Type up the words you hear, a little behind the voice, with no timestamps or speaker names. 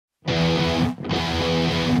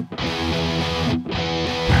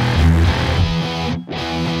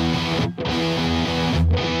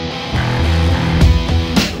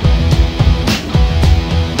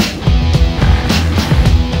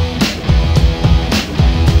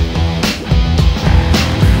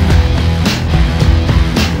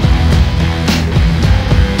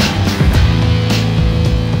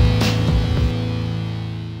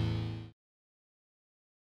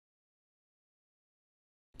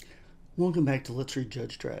Welcome back to Let's Read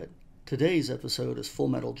Judge Dredd. Today's episode is Full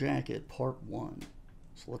Metal Jacket Part 1.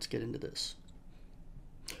 So let's get into this.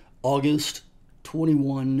 August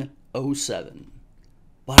 2107.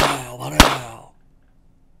 Ba-dow, ba-dow.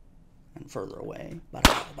 And further away.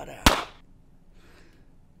 Ba-dow, ba-dow.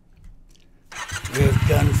 We have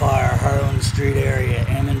gunfire, Harlan Street area.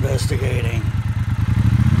 Am investigating.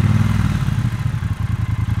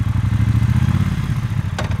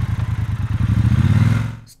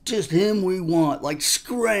 Just him we want, like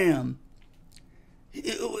scram.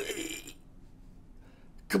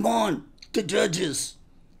 Come on, the judges.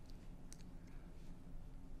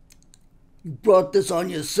 You brought this on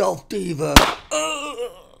yourself, Diva.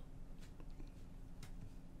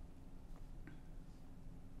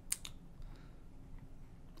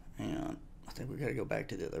 Hang on, I think we gotta go back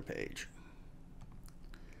to the other page.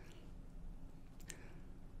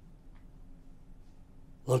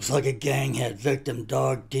 Looks like a ganghead victim,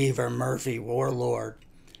 Dog Diva Murphy, Warlord.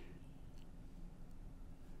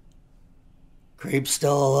 Creep's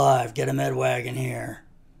still alive. Get a med wagon here.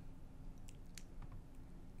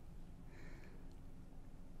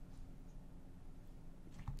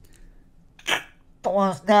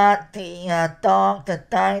 Was that the dog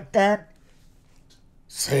that died then?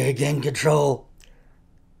 Say again, Control.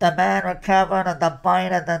 The man recovered of the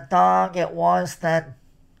bite of the dog. It was that...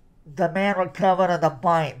 The man recovered of the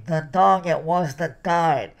bite. The dog it was that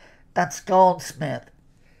died. That's Goldsmith.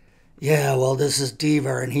 Yeah, well, this is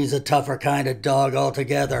Diva, and he's a tougher kind of dog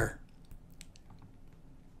altogether.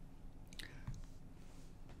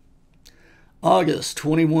 August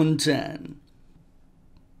 2110.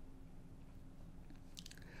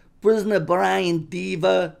 Prisoner Brian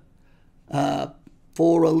Diva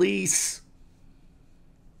for release.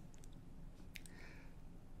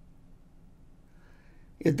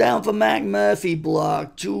 You're down for Mac Murphy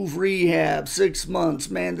block, Juve rehab, 6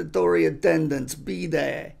 months, mandatory attendance, be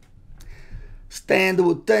there. Stand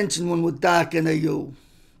to attention when we're talking to you.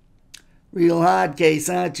 Real hard case,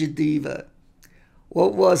 aren't you, Diva?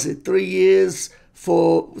 What was it, 3 years?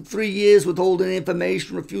 For 3 years withholding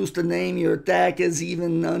information, refused to name your attackers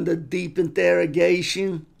even under deep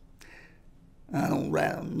interrogation? I don't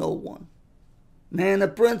rat on no one. Man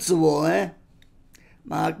of principle, eh?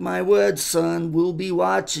 Mark my words, son, we'll be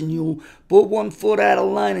watching you. Put 1 foot out of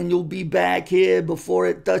line and you'll be back here before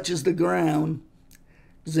it touches the ground.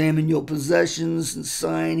 Examine your possessions and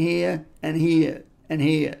sign here and here and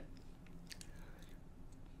here.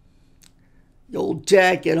 Your old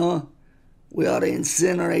jacket, huh? We ought to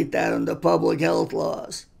incinerate that under public health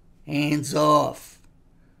laws. Hands off.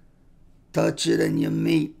 Touch it and you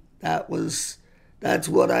meet. That's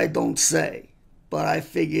what I don't say. But I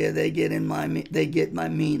figure they get my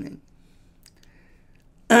meaning.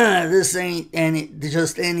 This ain't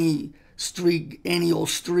just any old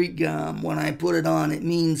street gum. When I put it on, it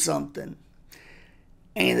means something.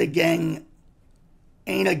 Ain't a gang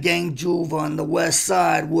Juve on the west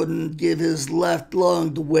side wouldn't give his left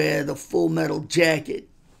lung to wear the Full Metal Jacket.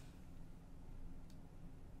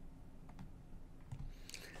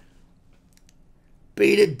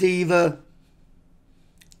 Beat it, Diva.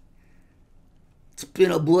 It's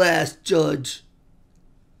been a blast, Judge.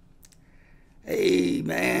 Hey,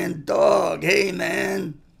 man, dog. Hey,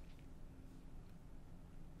 man.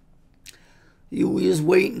 Huey is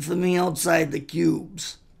waiting for me outside the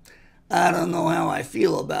cubes. I don't know how I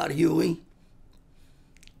feel about Huey.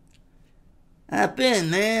 Hop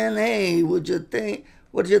in, man. Hey, what'd you think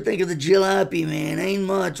of the jalopy, man? Ain't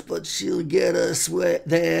much, but she'll get us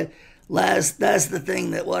there. That's the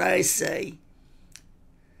thing that what I say.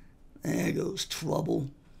 There goes trouble.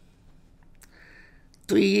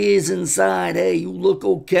 3 years inside. Hey, you look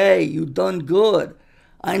okay. You done good.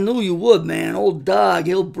 I knew you would, man. Old dog,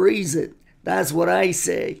 he'll breeze it. That's what I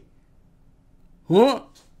say. Huh?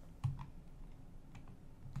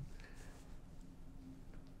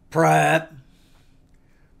 Pratt.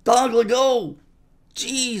 Dog, let go.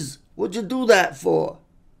 Jeez, what'd you do that for?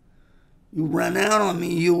 You ran out on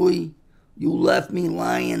me, Huey. You left me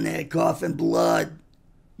lying there coughing blood.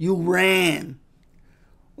 You ran.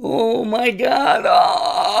 Oh my God,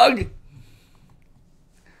 dog.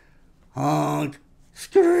 Honk.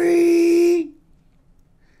 Scream.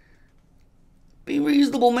 Be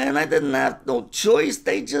reasonable, man. I didn't have no choice.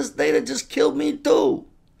 They'd have just killed me too.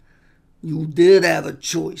 You did have a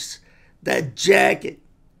choice. That jacket.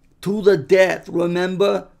 To the death,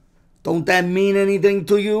 remember? Don't that mean anything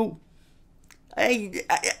to you? I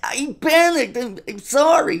panicked. I'm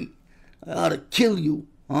sorry. I ought to kill you.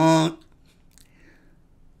 You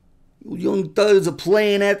young thugs are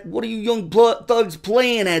playing at... What are you young thugs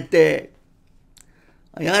playing at there?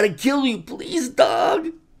 I ought to kill you, please,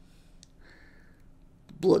 dog.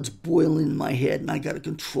 blood's boiling in my head and I gotta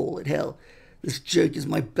control it. Hell, this jerk is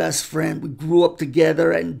my best friend. We grew up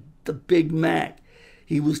together and the Big Mac.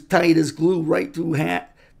 He was tight as glue right through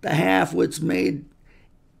the halfwits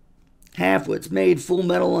made Full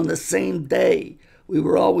Metal on the same day. We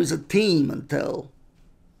were always a team until...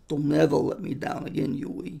 Don't ever let me down again,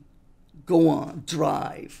 Huey. Go on,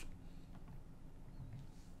 drive.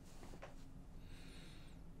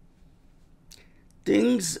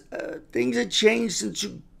 Things have changed since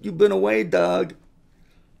you've been away, dog.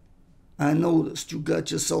 I noticed you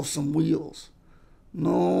got yourself some wheels.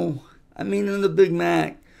 No, I mean in the Big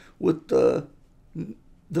Mac with the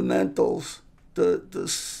mentals,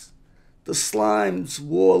 the slime's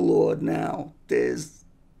warlord now. There's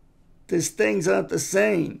things aren't the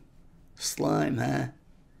same. Slime, huh?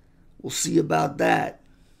 We'll see about that.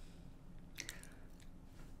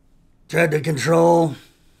 Dredd to control.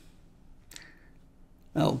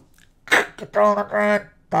 Oh. Control the Dredd.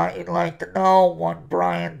 Thought you'd like to know one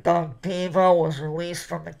Brian Doug Deaver was released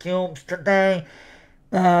from the cubes today.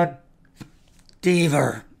 Deaver,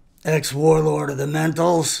 ex-warlord of the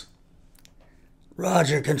Mentals.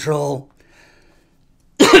 Roger, control.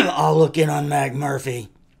 I'll look in on Mac Murphy.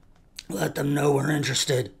 Let them know we're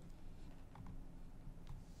interested.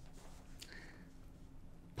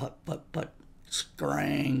 Put,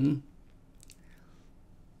 scrang.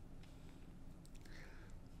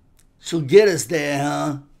 She'll get us there,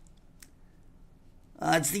 huh?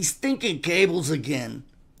 It's these stinking cables again.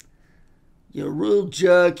 You're a real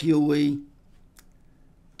jerk, Huey.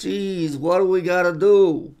 Geez, what do we gotta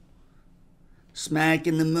do? Smack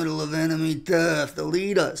in the middle of enemy turf to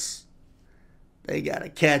lead us. They gotta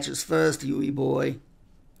catch us first, Huey boy.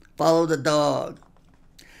 Follow the dog.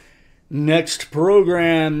 Next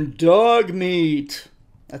program, Dog Meat.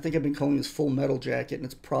 I think I've been calling this Full Metal Jacket, and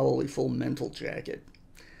it's probably Full Mental Jacket.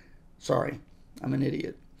 Sorry, I'm an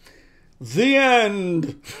idiot. The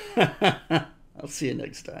end. I'll see you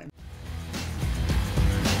next time.